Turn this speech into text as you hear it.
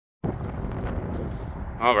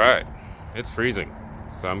All right, it's freezing,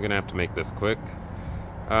 so I'm gonna have to make this quick.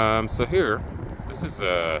 So here, this is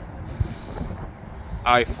a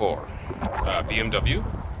i4 BMW.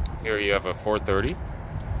 Here you have a 430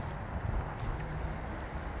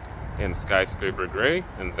 in skyscraper gray,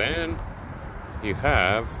 and then you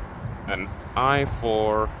have an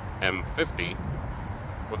i4 M50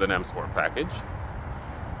 with an M Sport package,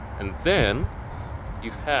 and then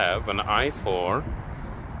you have an i4.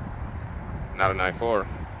 Not an i4,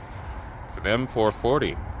 it's an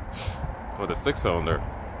M440 with a 6-cylinder,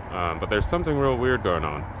 but there's something real weird going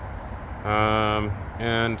on.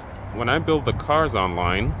 And when I build the cars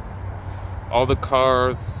online, all the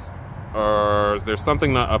cars are, there's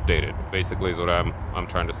something not updated, basically is what I'm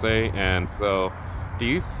trying to say. And so, do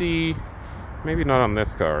you see, maybe not on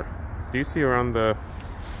this car, do you see around the,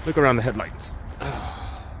 look around the headlights.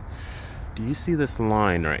 Do you see this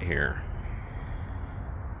line right here?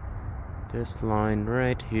 This line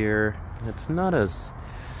right here, it's not as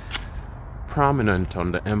prominent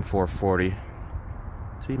on the M440.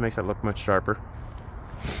 See, it makes it look much sharper.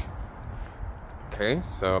 Okay,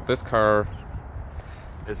 so this car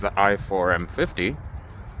is the i4 M50.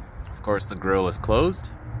 Of course, the grille is closed,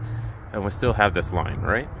 and we still have this line,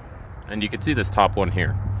 right? And you can see this top one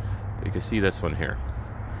here. You can see this one here.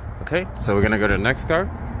 Okay, so we're gonna go to the next car.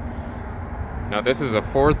 Now this is a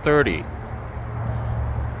 430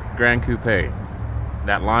 Gran Coupe.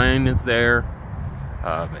 That line is there.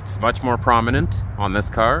 It's much more prominent on this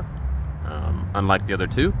car, unlike the other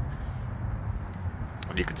two.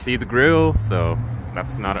 But you can see the grille, so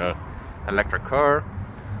that's not a electric car.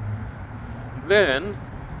 Then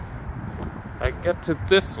I get to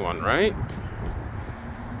this one, right?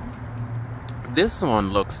 This one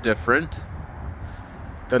looks different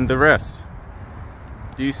than the rest.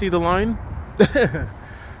 Do you see the line?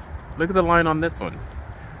 Look at the line on this one.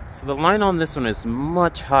 So the line on this one is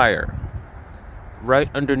much higher, right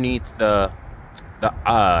underneath the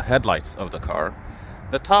headlights of the car.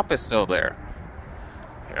 The top is still there.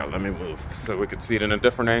 Here, let me move so we can see it in a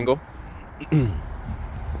different angle. All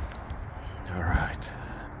right.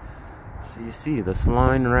 So you see this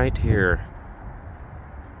line right here.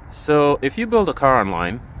 So if you build a car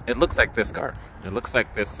online, it looks like this car. It looks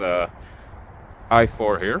like this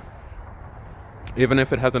i4 here. Even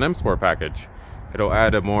if it has an M Sport package. It'll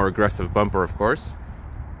add a more aggressive bumper, of course,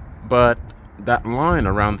 but that line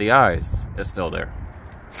around the eyes is still there.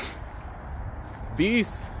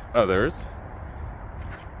 These others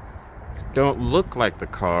don't look like the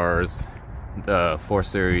cars, the 4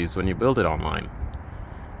 Series, when you build it online.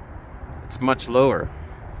 It's much lower.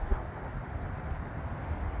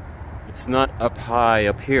 It's not up high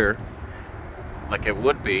up here like it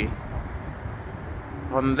would be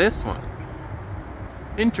on this one.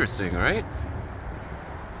 Interesting, right?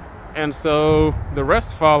 And so the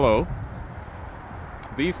rest follow.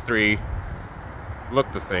 These three look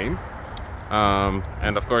the same.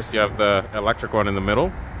 And of course you have the electric one in the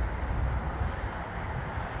middle.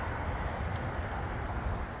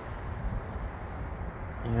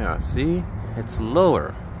 Yeah, see? It's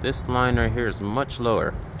lower. This line right here is much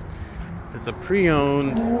lower. It's a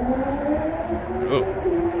pre-owned... Oh.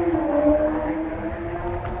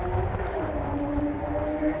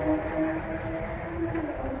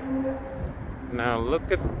 Now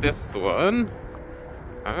look at this one.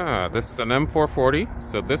 This is an M440,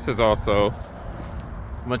 so this is also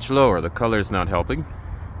much lower. The color is not helping.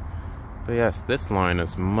 But yes, this line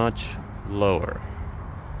is much lower.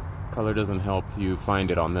 Color doesn't help you find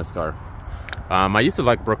it on this car. I used to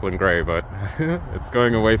like Brooklyn Gray, but it's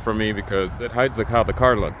going away from me because it hides like how the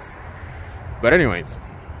car looks. But anyways,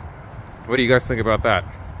 what do you guys think about that?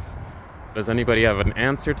 Does anybody have an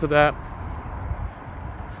answer to that?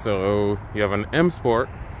 So you have an M Sport,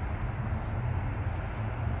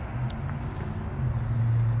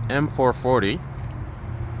 M440,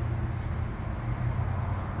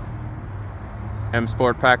 M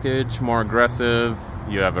Sport package, more aggressive.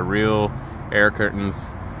 You have a real air curtains,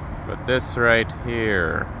 but this right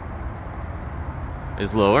here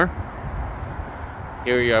is lower.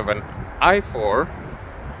 Here you have an i4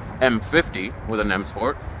 M50 with an M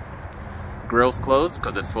Sport. Grille's closed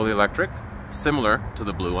because it's fully electric, similar to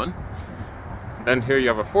the blue one. Then here you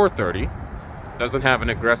have a 430. Doesn't have an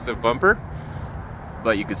aggressive bumper,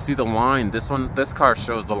 but you can see the line. This car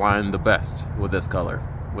shows the line the best with this color,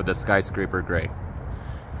 with the skyscraper gray.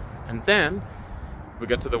 And then we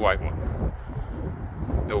get to the white one,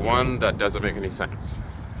 the one that doesn't make any sense.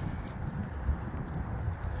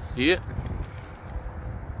 See it?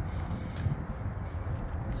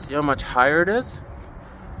 See how much higher it is?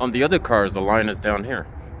 On the other cars, the line is down here.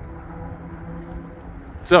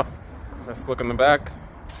 So, let's look in the back.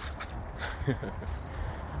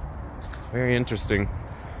 It's very interesting.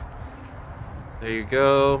 There you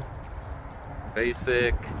go.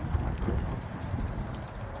 Basic.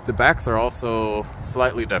 The backs are also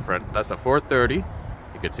slightly different. That's a 430.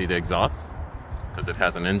 You can see the exhaust because it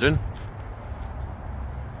has an engine.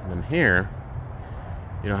 And then here,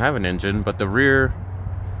 you don't have an engine, but the rear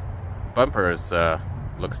bumpers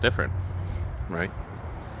looks different, right?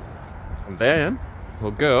 And then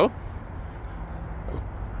we'll go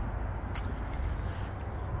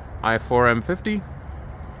i4M50.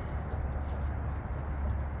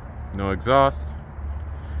 No exhaust.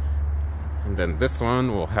 And then this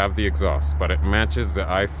one will have the exhaust, but it matches the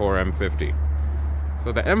i4M50.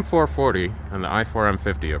 So the M440 and the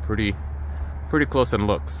i4M50 are pretty close in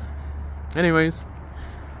looks. Anyways,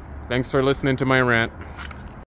 thanks for listening to my rant.